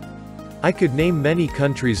slaves. I could name many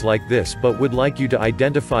countries like this but would like you to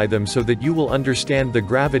identify them so that you will understand the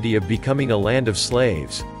gravity of becoming a land of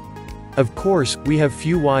slaves. Of course, we have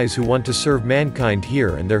few wise who want to serve mankind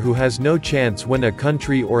here and there who has no chance when a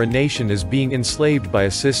country or a nation is being enslaved by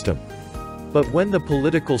a system. But when the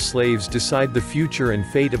political slaves decide the future and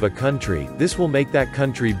fate of a country, this will make that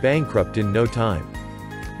country bankrupt in no time.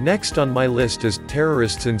 Next on my list is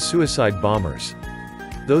terrorists and suicide bombers.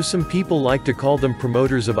 Though some people like to call them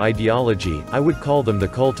promoters of ideology, I would call them the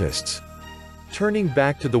cultists. Turning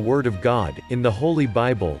back to the Word of God, in the Holy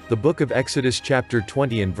Bible, the book of Exodus chapter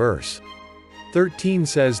 20 and verse 13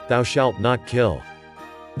 says, "Thou shalt not kill."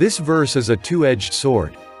 This verse is a two-edged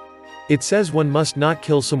sword. It says one must not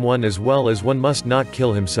kill someone as well as one must not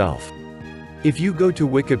kill himself. If you go to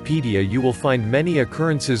Wikipedia you will find many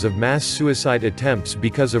occurrences of mass suicide attempts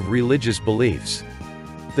because of religious beliefs.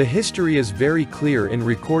 The history is very clear in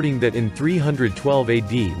recording that in 312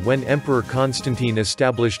 AD, when Emperor Constantine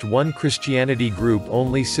established one Christianity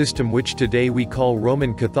group-only system which today we call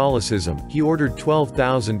Roman Catholicism, he ordered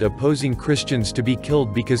 12,000 opposing Christians to be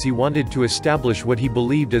killed because he wanted to establish what he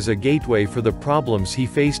believed as a gateway for the problems he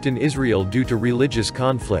faced in Israel due to religious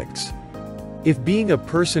conflicts. If being a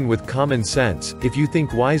person with common sense, if you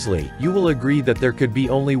think wisely, you will agree that there could be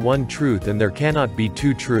only one truth and there cannot be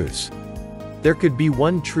two truths. There could be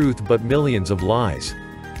one truth but millions of lies.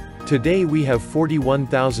 Today we have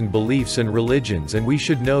 41,000 beliefs and religions and we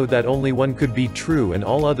should know that only one could be true and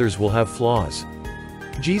all others will have flaws.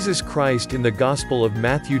 Jesus Christ in the Gospel of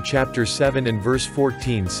Matthew chapter 7 and verse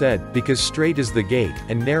 14 said, "Because strait is the gate,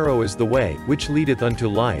 and narrow is the way, which leadeth unto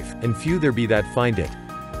life, and few there be that find it."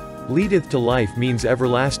 Leadeth to life means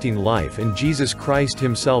everlasting life, and Jesus Christ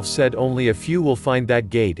himself said only a few will find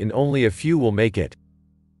that gate and only a few will make it.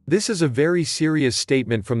 This is a very serious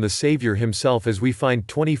statement from the Savior himself, as we find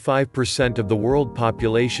 25% of the world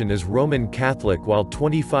population is Roman Catholic while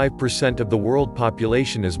 25% of the world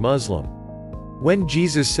population is Muslim. When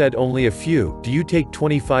Jesus said only a few, do you take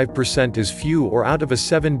 25% as few, or out of a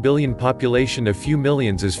 7 billion population a few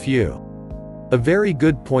millions as few? A very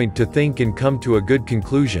good point to think and come to a good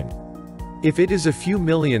conclusion. If it is a few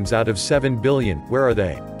millions out of 7 billion, where are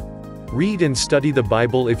they? Read and study the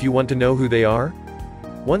Bible if you want to know who they are.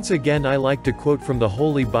 Once again, I like to quote from the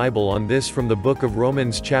Holy Bible on this from the book of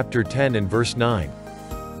Romans chapter 10 and verse 9.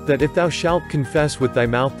 That if thou shalt confess with thy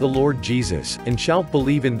mouth the Lord Jesus, and shalt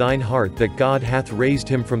believe in thine heart that God hath raised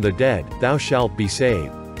him from the dead, thou shalt be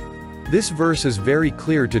saved. This verse is very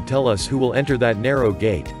clear to tell us who will enter that narrow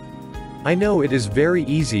gate. I know it is very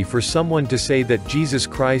easy for someone to say that Jesus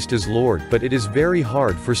Christ is Lord, but it is very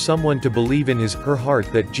hard for someone to believe in her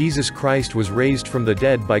heart that Jesus Christ was raised from the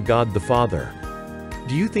dead by God the Father.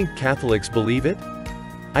 Do you think Catholics believe it?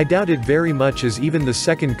 I doubt it very much, as even the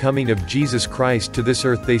second coming of Jesus Christ to this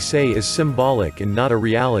earth they say is symbolic and not a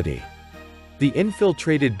reality. The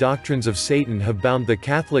infiltrated doctrines of Satan have bound the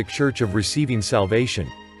Catholic Church of receiving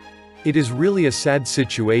salvation. It is really a sad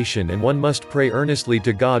situation, and one must pray earnestly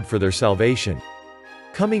to God for their salvation.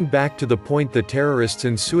 Coming back to the point, the terrorists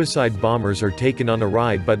and suicide bombers are taken on a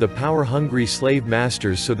ride by the power-hungry slave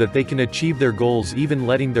masters so that they can achieve their goals, even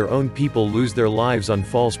letting their own people lose their lives on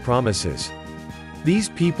false promises. These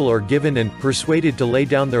people are given and persuaded to lay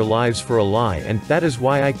down their lives for a lie, and that is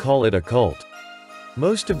why I call it a cult.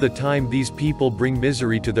 Most of the time these people bring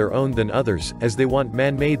misery to their own than others, as they want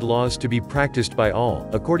man-made laws to be practiced by all,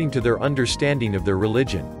 according to their understanding of their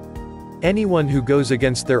religion. Anyone who goes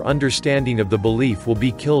against their understanding of the belief will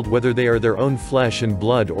be killed, whether they are their own flesh and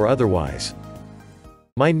blood or otherwise.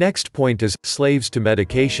 My next point is, slaves to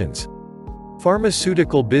medications.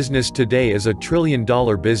 Pharmaceutical business today is a $1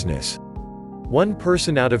 trillion business. 1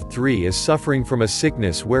 person out of 3 is suffering from a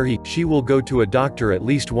sickness where she will go to a doctor at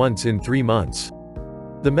least once in 3 months.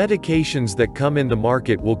 The medications that come in the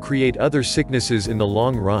market will create other sicknesses in the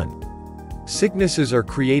long run. Sicknesses are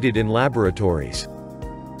created in laboratories.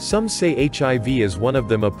 Some say HIV is one of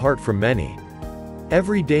them, apart from many.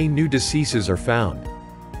 Every day new diseases are found.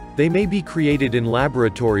 They may be created in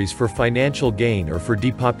laboratories for financial gain or for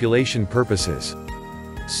depopulation purposes.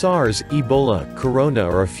 SARS, Ebola, Corona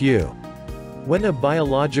are a few. When a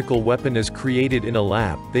biological weapon is created in a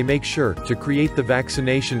lab, they make sure to create the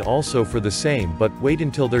vaccination also for the same, but wait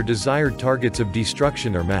until their desired targets of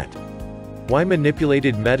destruction are met. Why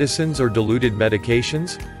manipulated medicines or diluted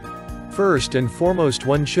medications? First and foremost,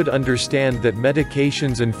 one should understand that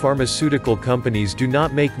medications and pharmaceutical companies do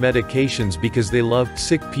not make medications because they love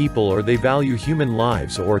sick people or they value human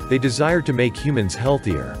lives or they desire to make humans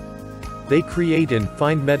healthier. They create and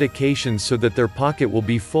find medications so that their pocket will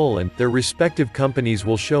be full and their respective companies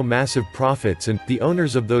will show massive profits, and the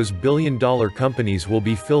owners of those billion-dollar companies will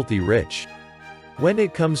be filthy rich. When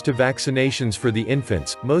it comes to vaccinations for the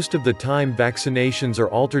infants, most of the time vaccinations are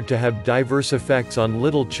altered to have diverse effects on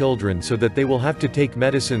little children so that they will have to take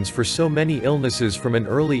medicines for so many illnesses from an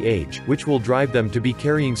early age, which will drive them to be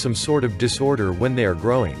carrying some sort of disorder when they are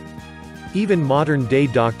growing. Even modern-day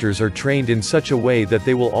doctors are trained in such a way that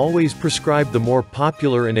they will always prescribe the more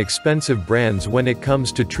popular and expensive brands when it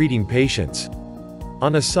comes to treating patients.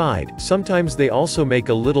 On a side, sometimes they also make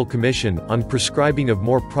a little commission on prescribing of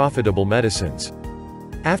more profitable medicines.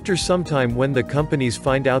 After some time, when the companies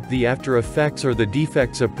find out the after effects or the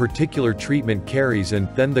defects a particular treatment carries, and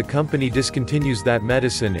then the company discontinues that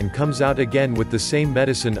medicine and comes out again with the same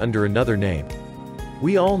medicine under another name.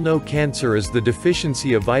 We all know cancer is the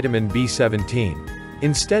deficiency of vitamin B17.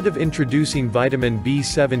 Instead of introducing vitamin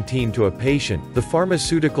B17 to a patient, the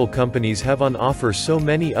pharmaceutical companies have on offer so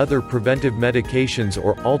many other preventive medications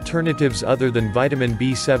or alternatives other than vitamin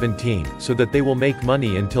B17, so that they will make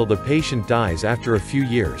money until the patient dies after a few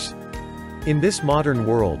years. In this modern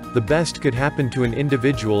world, the best could happen to an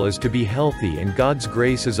individual is to be healthy and God's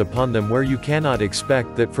grace is upon them, where you cannot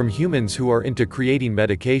expect that from humans who are into creating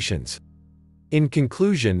medications. In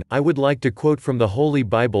conclusion, I would like to quote from the Holy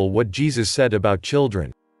Bible what Jesus said about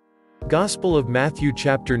children. Gospel of Matthew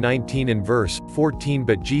chapter 19 and verse 14.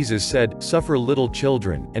 But Jesus said, Suffer little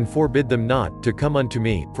children, and forbid them not, to come unto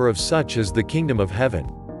me, for of such is the kingdom of heaven.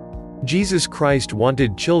 Jesus Christ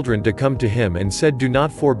wanted children to come to him and said, do not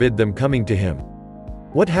forbid them coming to him.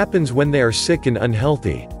 What happens when they are sick and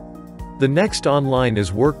unhealthy? The next online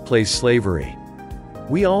is workplace slavery.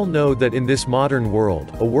 We all know that in this modern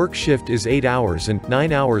world, a work shift is 8 hours and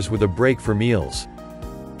 9 hours with a break for meals.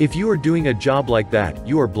 If you are doing a job like that,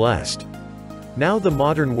 you are blessed. Now the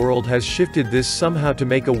modern world has shifted this somehow to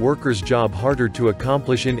make a worker's job harder to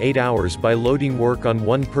accomplish in 8 hours by loading work on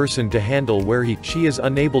one person to handle where she is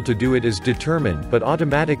unable to do it as determined, but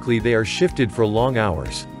automatically they are shifted for long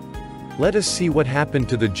hours. Let us see what happened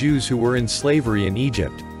to the Jews who were in slavery in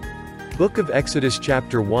Egypt. Book of Exodus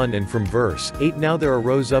chapter 1 and from verse 8. Now there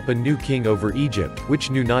arose up a new king over Egypt, which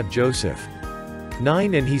knew not Joseph.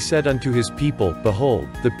 9. And he said unto his people, Behold,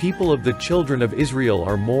 the people of the children of Israel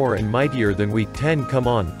are more and mightier than we. 10. Come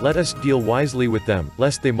on, let us deal wisely with them,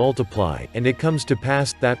 lest they multiply. And it comes to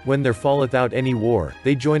pass, that, when there falleth out any war,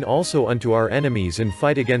 they join also unto our enemies and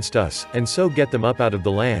fight against us, and so get them up out of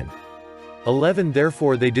the land. 11.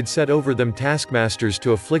 Therefore they did set over them taskmasters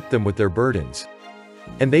to afflict them with their burdens.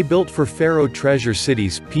 And they built for Pharaoh treasure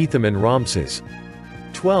cities, Pithom and Ramses.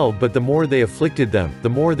 12. But the more they afflicted them, the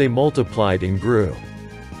more they multiplied and grew.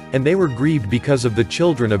 And they were grieved because of the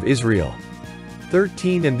children of Israel.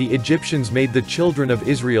 13. And the Egyptians made the children of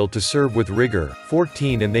Israel to serve with rigor.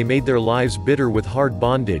 14. And they made their lives bitter with hard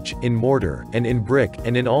bondage, in mortar, and in brick,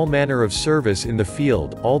 and in all manner of service in the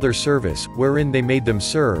field. All their service, wherein they made them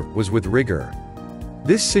serve, was with rigor.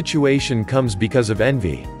 This situation comes because of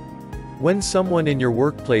envy. When someone in your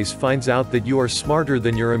workplace finds out that you are smarter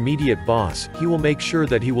than your immediate boss, he will make sure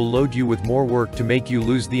that he will load you with more work to make you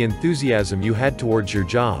lose the enthusiasm you had towards your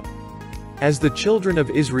job. As the children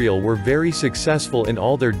of Israel were very successful in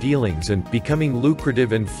all their dealings and becoming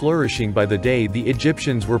lucrative and flourishing by the day, the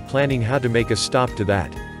Egyptians were planning how to make a stop to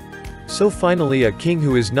that. So finally a king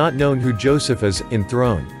who is not known who Joseph is,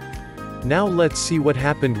 enthroned. Now let's see what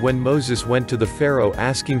happened when Moses went to the Pharaoh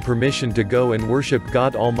asking permission to go and worship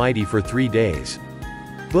God Almighty for 3 days.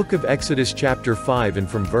 Book of Exodus chapter 5 and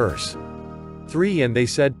from verse 3. And they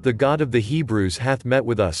said, The God of the Hebrews hath met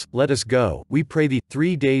with us, let us go, we pray thee,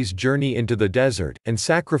 3 days' journey into the desert, and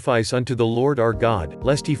sacrifice unto the Lord our God,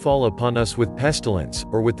 lest he fall upon us with pestilence,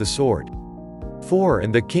 or with the sword. 4.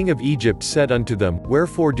 And the king of Egypt said unto them,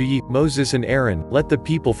 Wherefore do ye, Moses and Aaron, let the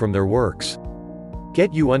people from their works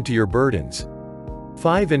get you unto your burdens?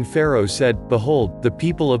 5. And Pharaoh said, Behold, the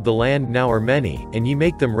people of the land now are many, and ye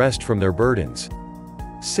make them rest from their burdens.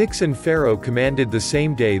 6. And Pharaoh commanded the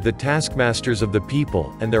same day the taskmasters of the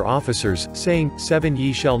people, and their officers, saying, 7.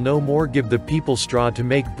 Ye shall no more give the people straw to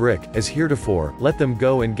make brick, as heretofore, let them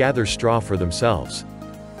go and gather straw for themselves.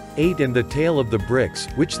 8. And the tale of the bricks,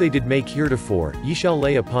 which they did make heretofore, ye shall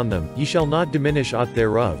lay upon them, ye shall not diminish aught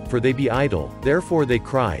thereof, for they be idle, therefore they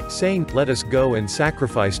cry, saying, Let us go and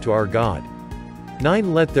sacrifice to our God.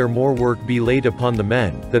 9. Let their more work be laid upon the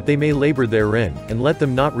men, that they may labor therein, and let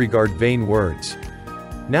them not regard vain words.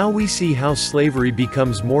 Now we see how slavery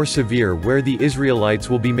becomes more severe, where the Israelites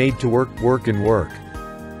will be made to work and work.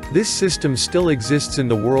 This system still exists in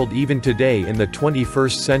the world even today in the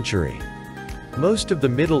 21st century. Most of the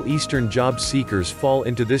Middle Eastern job seekers fall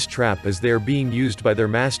into this trap as they are being used by their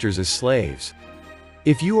masters as slaves.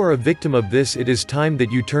 If you are a victim of this, it is time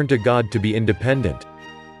that you turn to God to be independent.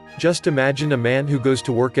 Just imagine a man who goes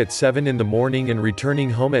to work at 7 in the morning and returning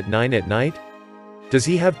home at 9 at night. Does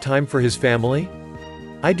he have time for his family?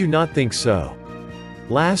 I do not think so.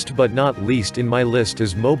 Last but not least in my list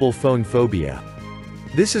is mobile phone phobia.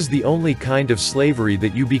 This is the only kind of slavery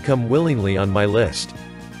that you become willingly on my list.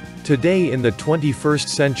 Today in the 21st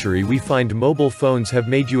century we find mobile phones have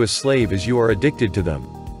made you a slave as you are addicted to them.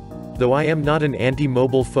 Though I am not an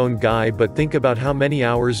anti-mobile phone guy, but think about how many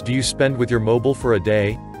hours do you spend with your mobile for a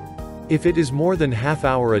day? If it is more than half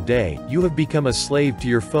hour a day, you have become a slave to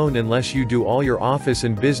your phone unless you do all your office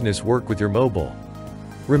and business work with your mobile.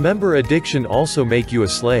 Remember, addiction also make you a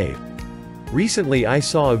slave. Recently I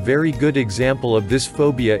saw a very good example of this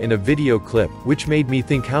phobia in a video clip, which made me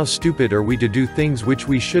think how stupid are we to do things which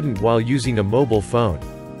we shouldn't while using a mobile phone.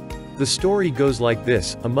 The story goes like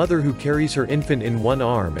this: a mother who carries her infant in one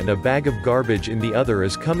arm and a bag of garbage in the other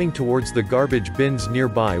is coming towards the garbage bins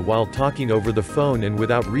nearby while talking over the phone, and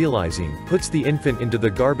without realizing, puts the infant into the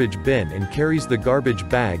garbage bin and carries the garbage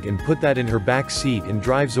bag and put that in her back seat and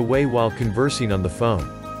drives away while conversing on the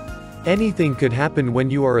phone. Anything could happen when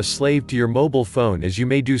you are a slave to your mobile phone, as you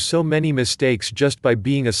may do so many mistakes just by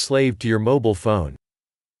being a slave to your mobile phone.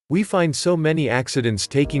 We find so many accidents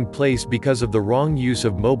taking place because of the wrong use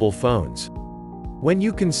of mobile phones. When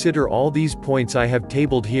you consider all these points I have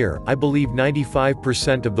tabled here, I believe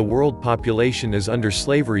 95% of the world population is under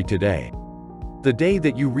slavery today. The day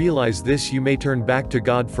that you realize this, you may turn back to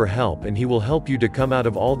God for help, and He will help you to come out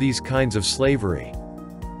of all these kinds of slavery.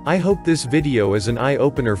 I hope this video is an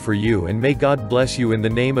eye-opener for you, and may God bless you in the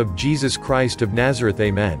name of Jesus Christ of Nazareth.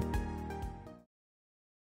 Amen.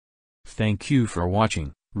 Thank you for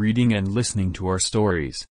watching, reading and listening to our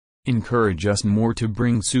stories. Encourage us more to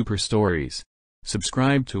bring super stories.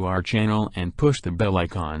 Subscribe to our channel and push the bell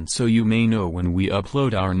icon so you may know when we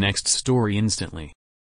upload our next story instantly.